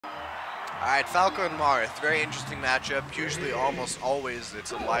Alright, Falco and Marth. Very interesting matchup. Usually, almost always,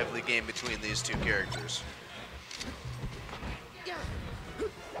 it's a lively game between these two characters.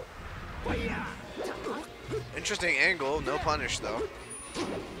 Interesting angle. No punish, though.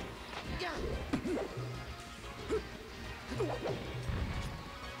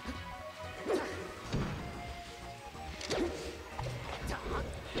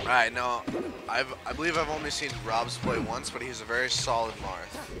 Alright, now, I believe I've only seen Rob's play once, but he's a very solid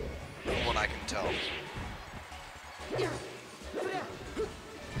Marth, from what I can tell.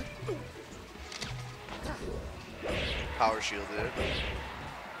 Power shielded it.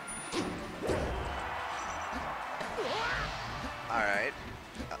 Alright.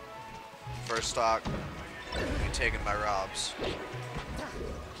 First stock, being taken by Rob's.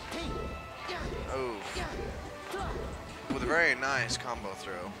 Oh. With a very nice combo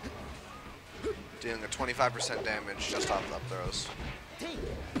throw. Dealing a 25% damage just off up throws.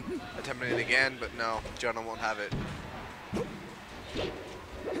 Attempting it again, but no, Jonah won't have it.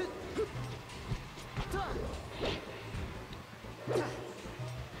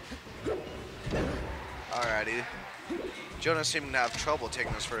 Alrighty. Jonah seeming to have trouble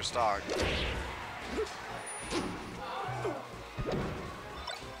taking his first stock.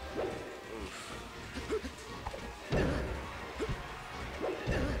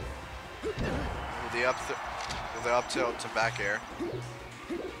 With the up tilt to back air.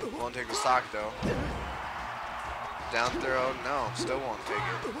 Won't take the stock though. Down throw, no, still won't take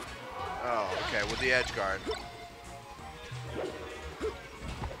it. Oh, okay, with the edge guard.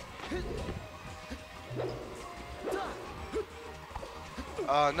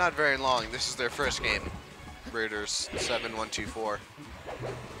 Not very long. This is their first game. Raiders 7-1-2-4.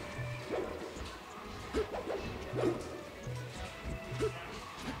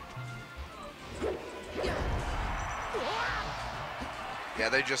 Yeah,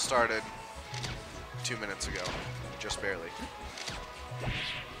 they just started 2 minutes ago, just barely.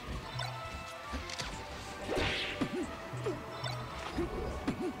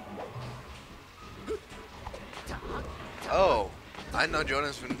 Oh, I know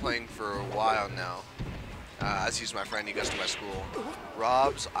Jonah's been playing for a while now. As he's my friend, he goes to my school.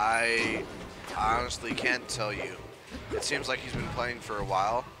 Rob's, I honestly can't tell you. It seems like he's been playing for a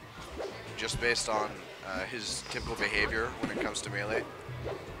while, just based on his typical behavior when it comes to Melee.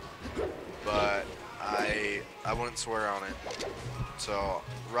 But I wouldn't swear on it. So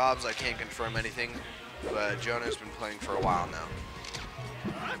Rob's, I can't confirm anything, but Jonah's been playing for a while now.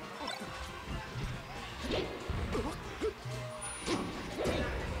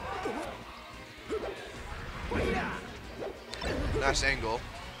 Nice angle.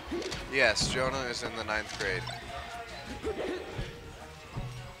 Yes, Jonah is in the 9th grade.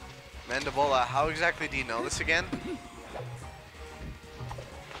 Mandibola, how exactly do you know this again?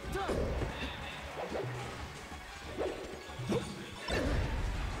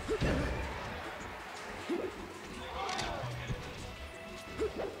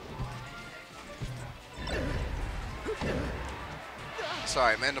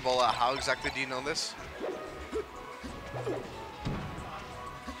 Sorry, Mandibola, how exactly do you know this?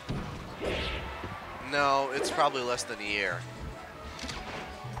 No, it's probably less than a year.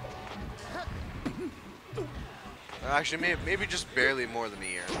 Actually, maybe just barely more than a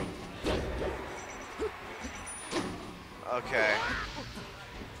year. Okay.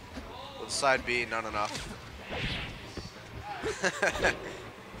 With side B, not enough.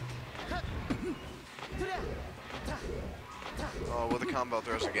 Oh, with the combo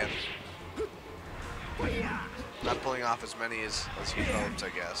throws again. Not pulling off as many as he hoped, I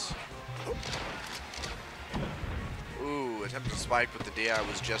guess. Ooh, attempted spike, but the DI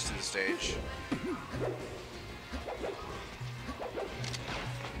was just in the stage.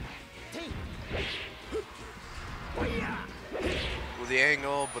 With the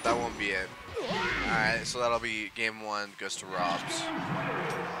angle, but that won't be it. Alright, so that'll be game 1, goes to Rob's.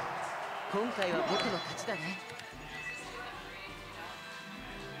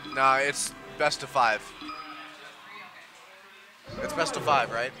 Nah, it's best of 5. It's best of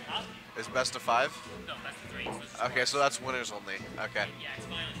 5, right? It's best of 5? No, best of 3. Okay, so that's winners only. Okay. Yeah, it's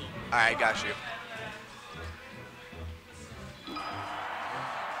finals only. Alright, got you.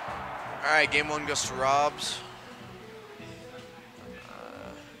 Alright, game 1 goes to Rob's.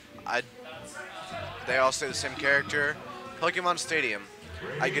 They all stay the same character. Pokemon Stadium.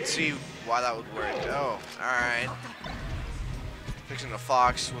 I could see why that would work. Oh, alright. Fixing a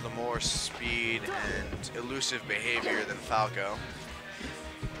Fox with a more speed and elusive behavior than Falco.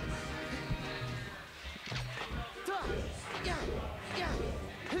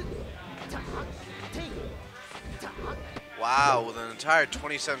 Wow, with an entire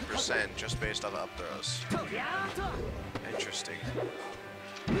 27% just based off up throws. Interesting.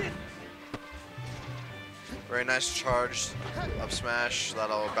 Very nice charge up smash.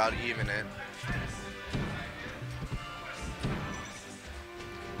 That'll about even it.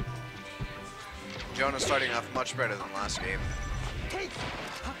 Jonah starting off much better than last game.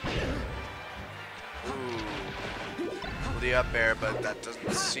 Ooh. With the up air, but that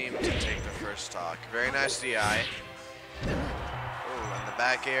doesn't seem to take the first stock. Very nice DI. Ooh, and the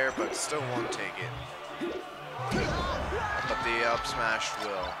back air, but still won't take it. But the up smash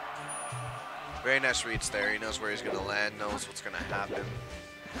will. Very nice reads there. He knows where he's going to land, knows what's going to happen.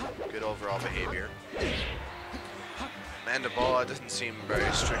 Good overall behavior. Mandibola doesn't seem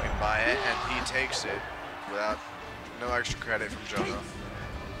very stricken by it, and he takes it without no extra credit from Jonah.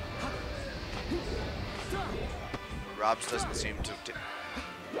 Robs doesn't seem to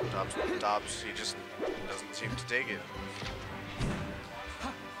Dobbs, he just doesn't seem to take it.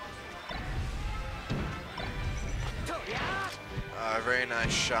 Very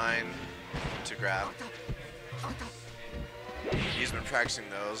nice shine to grab. He's been practicing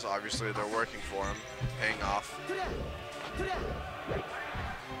those. Obviously, they're working for him, paying off.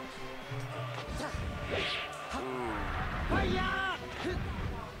 Ooh.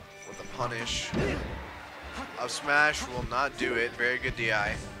 With a punish. Up smash will not do it. Very good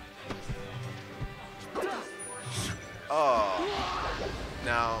DI. Oh.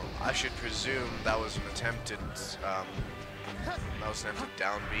 Now, I should presume that was an attempted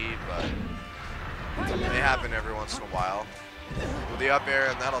down B, but they happen every once in a while. With the up air,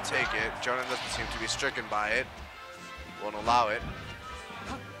 and that'll take it. Jonah doesn't seem to be stricken by it. Won't allow it.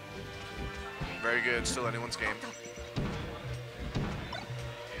 Very good, still anyone's game.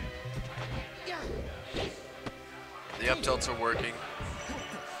 The up tilts are working.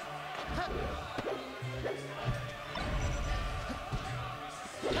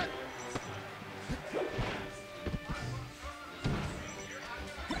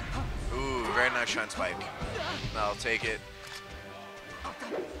 Ooh, very nice shine spike. I'll take it.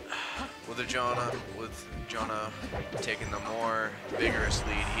 With Jonah taking the more vigorous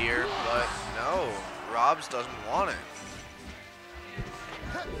lead here, but no, Robs doesn't want it.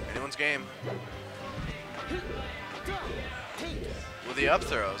 Anyone's game. With the up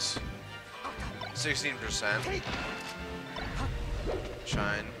throws, 16%.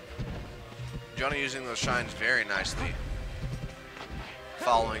 Shine. Jonah using those shines very nicely.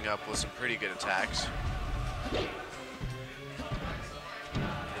 Following up with some pretty good attacks. With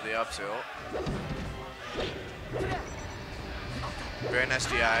the up tilt. Very nice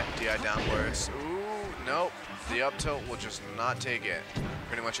DI downwards. Ooh, nope. The up tilt will just not take it.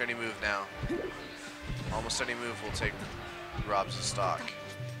 Pretty much any move now. Almost any move will take Robs' stock.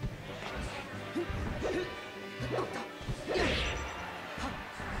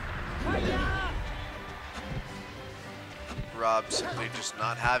 Rob simply just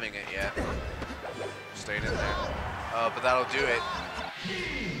not having it yet. Staying in there. But that'll do it.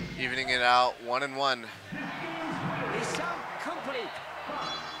 Evening it out, 1-1.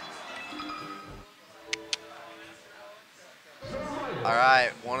 All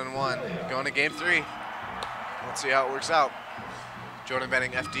right, 1-1. Going to game 3. Let's see how it works out. Jonah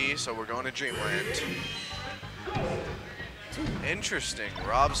betting FD, so we're going to Dreamland. Interesting.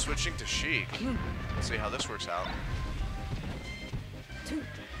 Rob switching to Sheik. Let's see how this works out.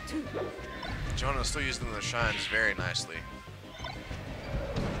 Jonah's still using the shines very nicely.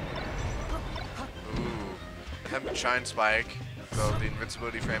 Ooh. Attempted shine spike, though the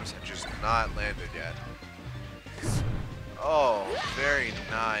invincibility frames have just not landed yet. Oh, very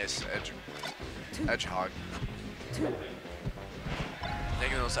nice edge hog.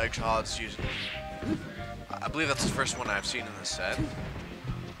 Taking those edge hogs using. I believe that's the first one I've seen in this set.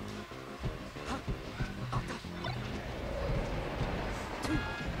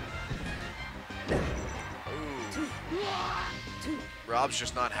 Rob's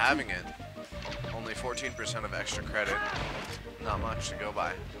just not having it. Only 14% of extra credit. Not much to go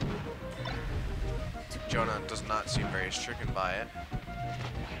by. Jonah does not seem very stricken by it.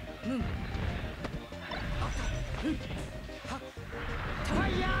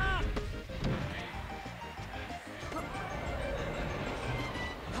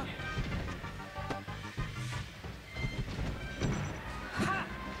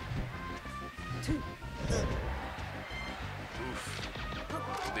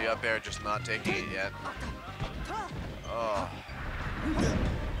 The up air just not taking it yet. Oh.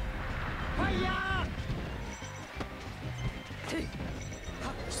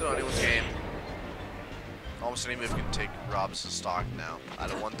 Still anyone's game. Almost any move can take Rob's stock now.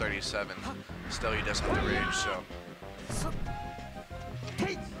 At a 137, still he does have the rage, so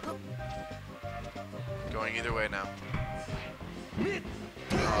Going either way now.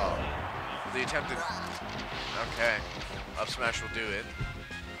 Oh, the attempted. Okay, up smash will do it.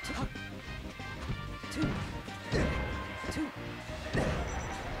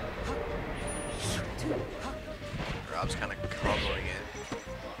 Rob's kind of comboing it.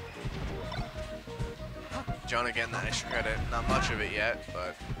 Jonah getting that extra credit. Not much of it yet,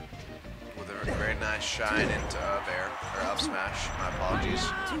 but with a very nice shine into up air, or up smash. My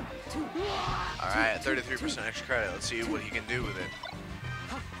apologies. Alright, 33% extra credit. Let's see what he can do with it.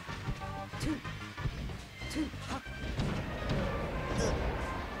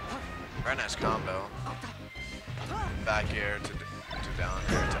 Very nice combo. Back air to down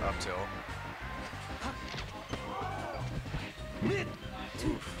air to up tilt.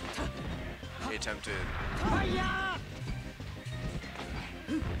 Oof. He attempted.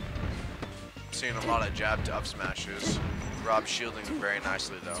 Seeing a lot of jab to up smashes. Rob shielding very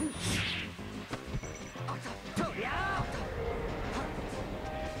nicely though.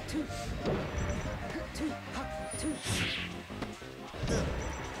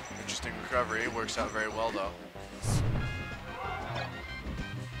 Interesting recovery. Works out very well though.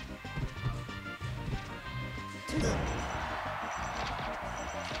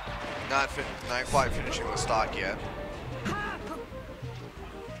 Not quite finishing the stock yet.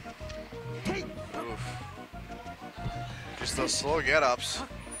 Oof. Just those slow get-ups.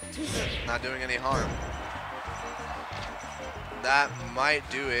 Not doing any harm. That might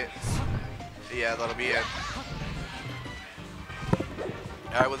do it. Yeah, that'll be it.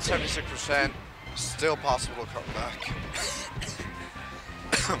 Alright, with 76%, still possible to come back.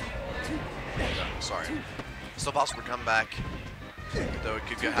 Sorry. Still possible to come back, though it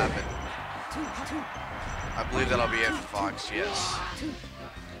could happen. I believe that'll be it for Fox, yes.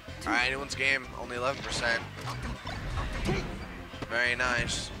 Alright, anyone's game, only 11%. Very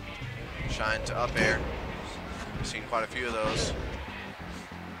nice. Shine to up air. We've seen quite a few of those.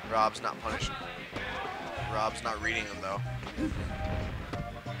 Rob's not punishing. Rob's not reading them though.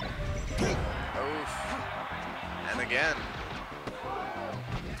 Oof. And again.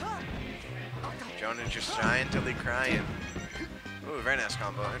 Jonah just shying till he crying. Ooh, very nice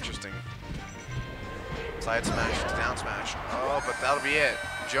combo. Interesting. Side smash to down smash. Oh, but that'll be it.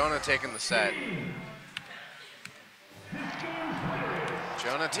 Jonah taking the set.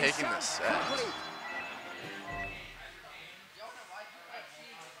 Jonah taking the set.